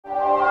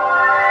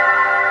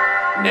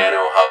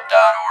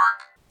nanohub.org.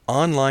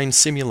 Online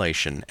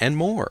simulation and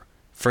more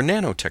for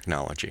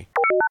nanotechnology.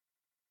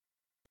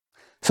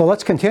 So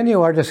let's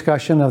continue our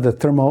discussion of the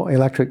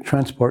thermoelectric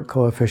transport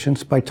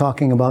coefficients by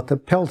talking about the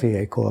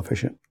Peltier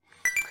coefficient.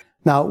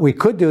 Now, we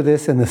could do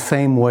this in the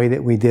same way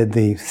that we did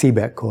the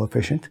Seebeck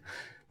coefficient,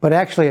 but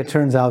actually it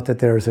turns out that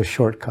there is a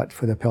shortcut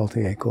for the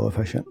Peltier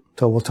coefficient.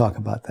 So we'll talk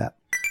about that.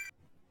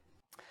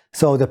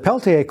 So the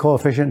Peltier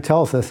coefficient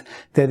tells us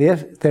that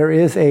if there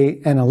is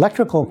an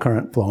electrical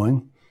current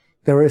flowing,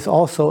 there is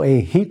also a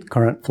heat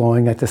current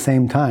flowing at the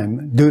same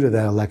time due to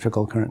that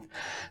electrical current.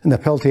 And the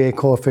Peltier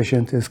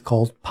coefficient is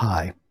called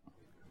pi.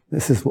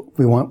 This is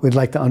what we'd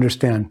like to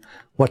understand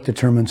what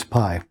determines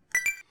pi.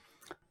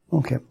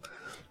 Okay.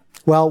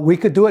 Well, we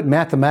could do it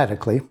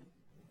mathematically.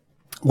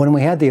 When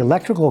we had the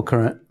electrical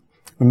current,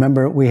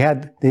 remember we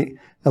had the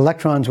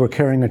electrons were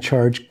carrying a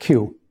charge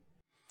Q.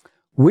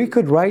 We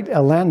could write a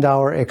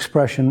Landauer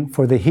expression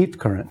for the heat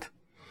current.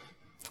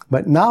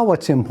 But now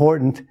what's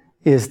important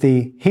is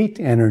the heat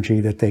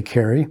energy that they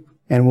carry,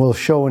 and we'll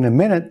show in a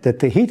minute that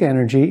the heat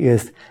energy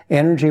is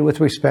energy with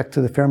respect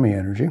to the Fermi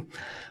energy.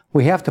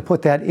 We have to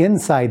put that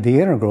inside the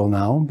integral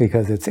now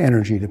because it's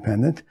energy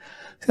dependent.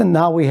 So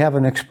now we have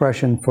an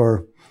expression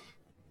for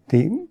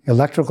the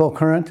electrical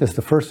current is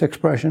the first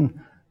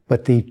expression,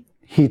 but the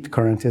heat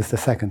current is the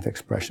second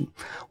expression.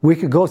 We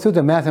could go through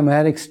the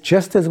mathematics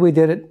just as we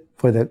did it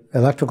for the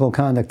electrical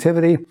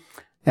conductivity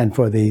and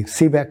for the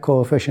Seebeck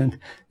coefficient,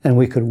 and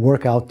we could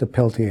work out the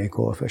Peltier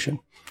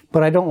coefficient.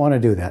 But I don't want to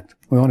do that.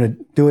 We want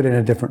to do it in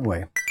a different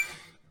way.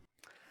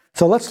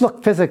 So let's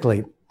look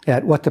physically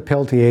at what the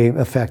Peltier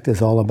effect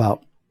is all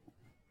about.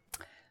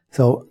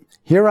 So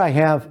here I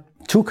have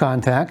two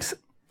contacts.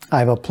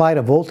 I've applied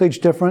a voltage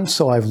difference,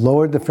 so I've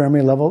lowered the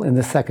Fermi level in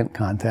the second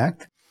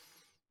contact.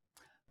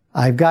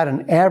 I've got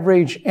an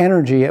average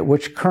energy at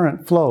which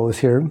current flows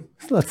here.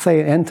 Let's say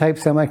an N-type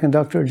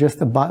semiconductor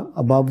just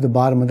above the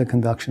bottom of the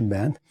conduction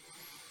band.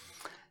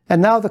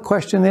 And now the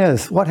question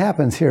is, what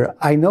happens here?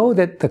 I know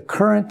that the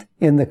current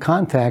in the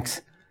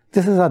contacts,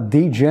 this is a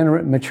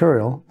degenerate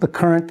material. The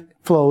current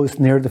flows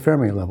near the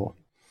Fermi level.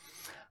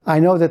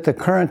 I know that the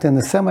current in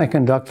the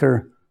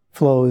semiconductor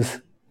flows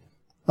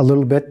a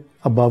little bit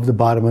above the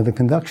bottom of the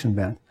conduction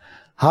band.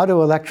 How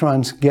do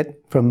electrons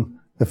get from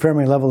the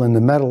Fermi level in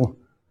the metal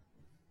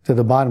to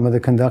the bottom of the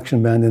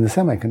conduction band in the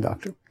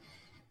semiconductor?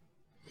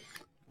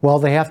 Well,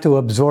 they have to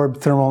absorb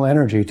thermal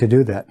energy to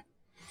do that.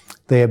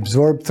 They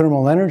absorb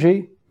thermal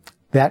energy,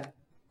 that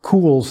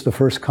cools the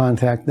first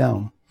contact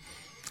down.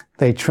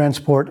 They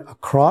transport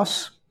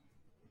across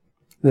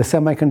the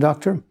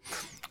semiconductor.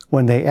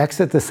 When they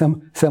exit the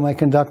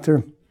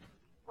semiconductor,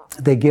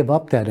 they give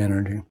up that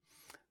energy.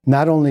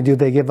 Not only do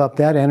they give up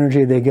that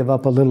energy, they give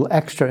up a little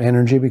extra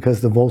energy because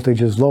the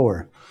voltage is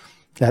lower.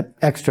 That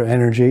extra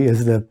energy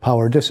is the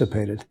power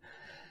dissipated.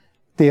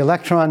 The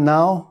electron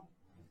now,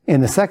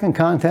 in the second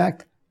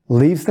contact,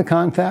 leaves the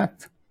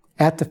contact,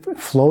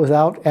 flows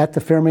out at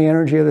the Fermi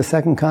energy of the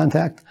second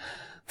contact,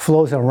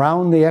 flows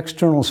around the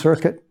external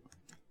circuit,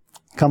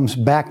 comes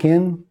back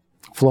in,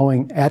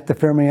 flowing at the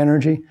Fermi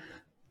energy,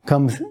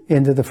 comes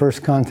into the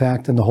first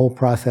contact, and the whole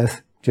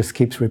process just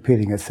keeps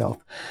repeating itself.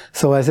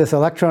 So as this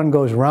electron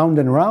goes round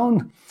and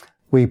round,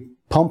 we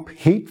pump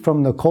heat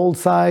from the cold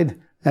side,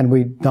 and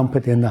we dump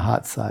it in the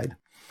hot side.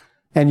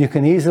 And you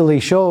can easily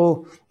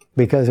show,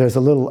 because there's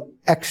a little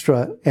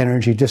extra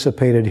energy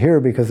dissipated here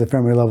because the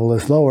Fermi level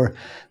is lower,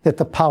 that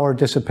the power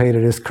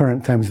dissipated is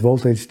current times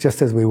voltage,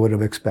 just as we would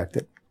have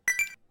expected.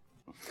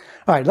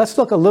 All right, let's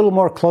look a little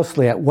more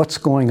closely at what's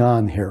going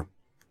on here.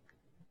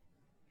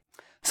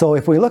 So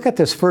if we look at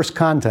this first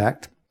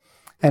contact,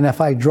 and if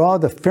I draw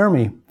the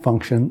Fermi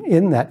function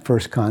in that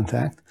first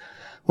contact,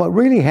 what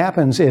really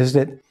happens is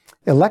that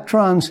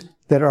electrons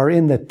that are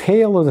in the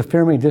tail of the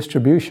Fermi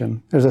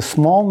distribution, there's a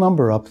small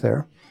number up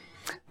there,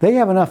 they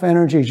have enough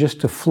energy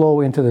just to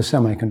flow into the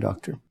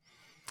semiconductor.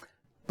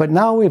 But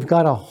now we've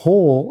got a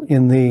hole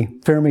in the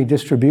Fermi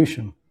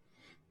distribution.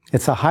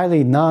 It's a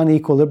highly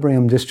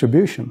non-equilibrium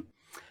distribution.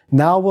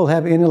 Now we'll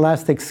have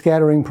inelastic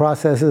scattering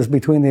processes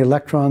between the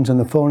electrons and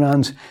the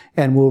phonons,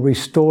 and we'll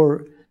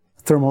restore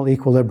thermal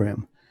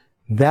equilibrium.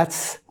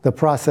 That's the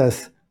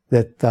process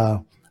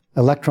that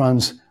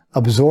electrons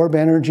absorb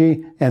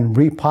energy and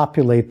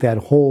repopulate that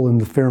hole in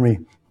the Fermi,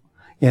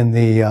 in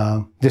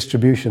the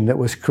distribution that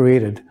was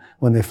created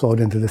when they flowed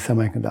into the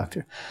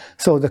semiconductor.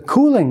 So the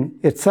cooling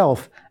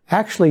itself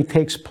actually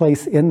takes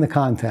place in the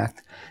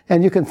contact.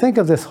 And you can think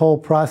of this whole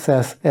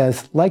process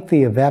as like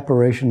the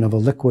evaporation of a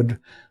liquid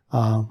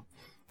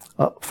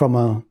from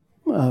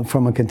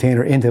a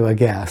container into a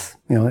gas,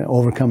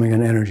 overcoming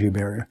an energy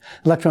barrier.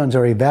 Electrons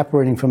are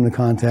evaporating from the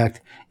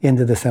contact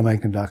into the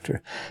semiconductor.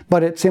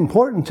 But it's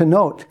important to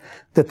note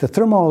that the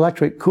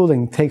thermoelectric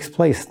cooling takes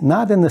place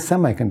not in the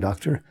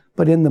semiconductor,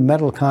 but in the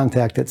metal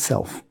contact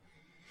itself.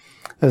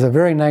 There's a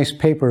very nice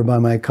paper by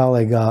my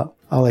colleague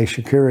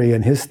Shakouri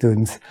and his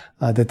students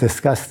that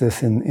discuss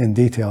this in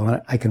detail,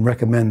 and I can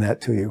recommend that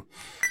to you.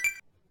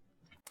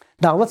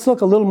 Now let's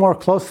look a little more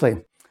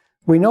closely.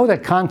 We know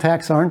that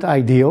contacts aren't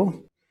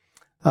ideal.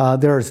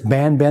 There's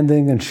band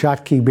bending and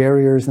Schottky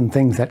barriers and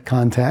things at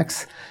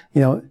contacts.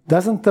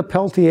 Doesn't the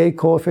Peltier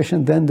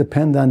coefficient then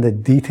depend on the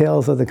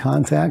details of the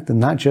contact and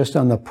not just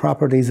on the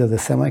properties of the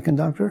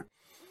semiconductor?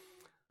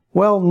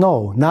 Well,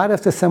 no, not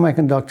if the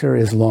semiconductor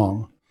is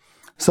long.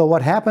 So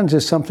what happens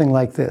is something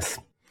like this.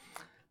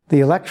 The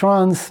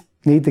electrons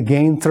need to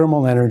gain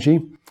thermal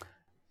energy.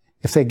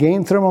 If they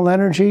gain thermal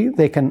energy,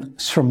 they can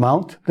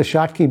surmount the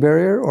Schottky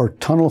barrier or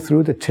tunnel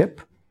through the tip.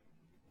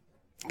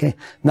 Okay,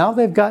 now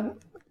they've got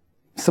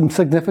some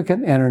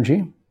significant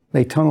energy.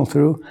 They tunnel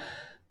through.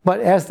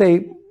 But as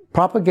they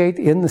propagate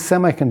in the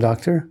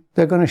semiconductor,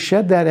 they're going to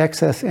shed that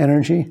excess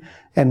energy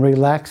and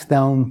relax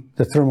down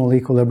the thermal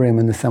equilibrium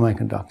in the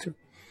semiconductor.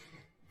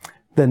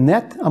 The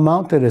net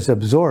amount that is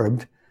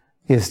absorbed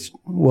this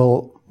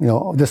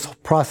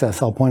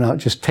process, I'll point out,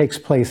 just takes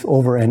place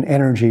over an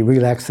energy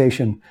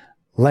relaxation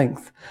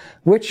length,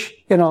 which,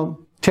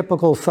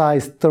 typical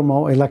sized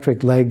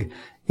thermoelectric leg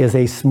is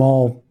a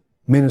small,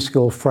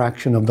 minuscule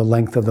fraction of the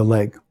length of the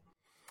leg.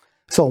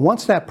 So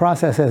once that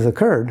process has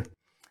occurred,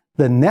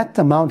 the net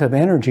amount of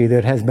energy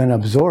that has been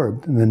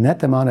absorbed, and the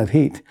net amount of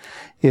heat,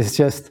 is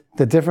just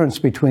the difference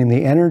between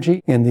the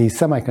energy in the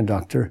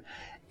semiconductor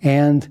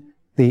and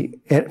the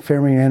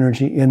Fermi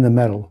energy in the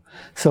metal.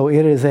 So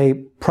it is a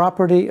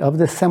property of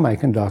the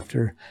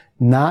semiconductor,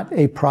 not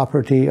a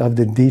property of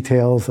the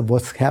details of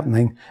what's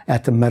happening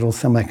at the metal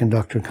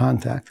semiconductor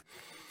contact.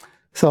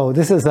 So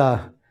this is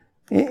an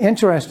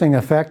interesting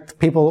effect.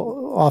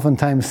 People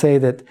oftentimes say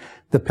that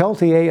the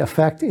Peltier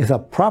effect is a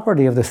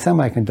property of the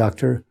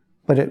semiconductor,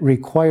 but it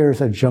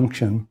requires a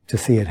junction to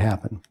see it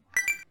happen.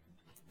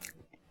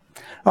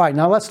 All right,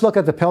 now let's look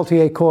at the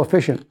Peltier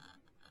coefficient.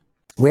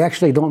 We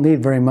actually don't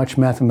need very much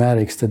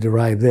mathematics to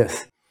derive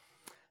this.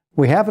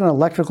 We have an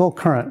electrical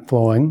current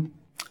flowing.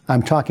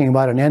 I'm talking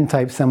about an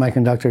N-type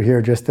semiconductor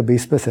here just to be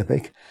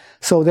specific.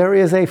 So there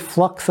is a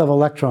flux of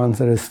electrons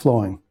that is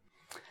flowing.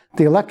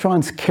 The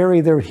electrons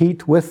carry their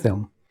heat with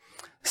them.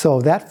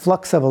 So that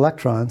flux of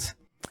electrons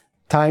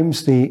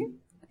times the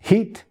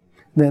heat,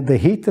 the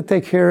heat that they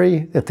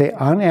carry,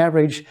 on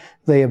average,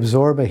 they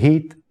absorb a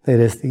heat that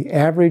is the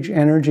average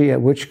energy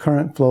at which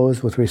current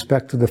flows with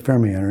respect to the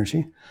Fermi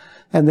energy,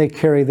 and they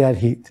carry that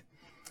heat.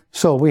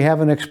 So we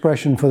have an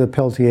expression for the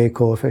Peltier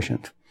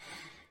coefficient.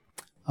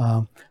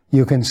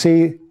 You can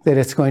see that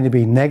it's going to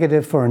be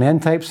negative for an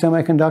N-type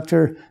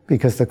semiconductor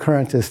because the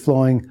current is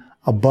flowing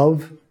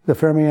above the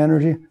Fermi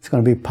energy. It's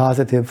going to be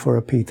positive for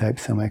a P-type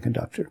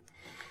semiconductor.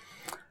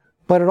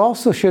 But it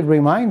also should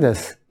remind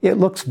us, it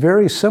looks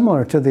very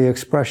similar to the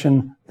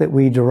expression that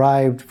we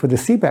derived for the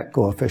Seebeck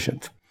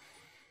coefficient.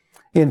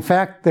 In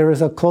fact, there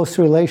is a close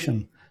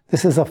relation.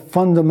 This is a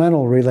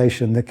fundamental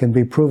relation that can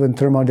be proven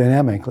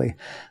thermodynamically.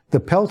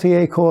 The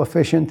Peltier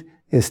coefficient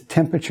is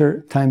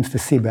temperature times the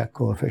Seebeck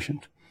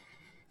coefficient.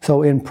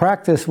 So in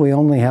practice, we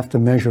only have to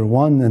measure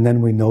one and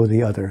then we know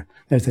the other.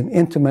 There's an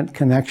intimate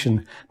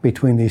connection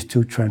between these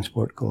two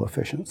transport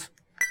coefficients.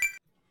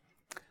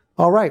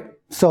 All right,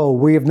 so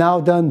we have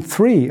now done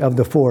 3 of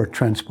the 4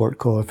 transport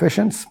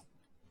coefficients.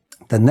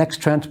 The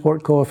next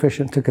transport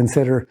coefficient to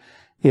consider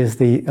is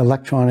the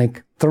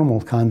electronic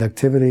thermal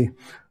conductivity,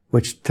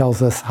 which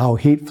tells us how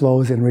heat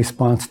flows in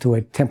response to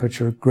a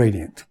temperature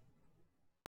gradient.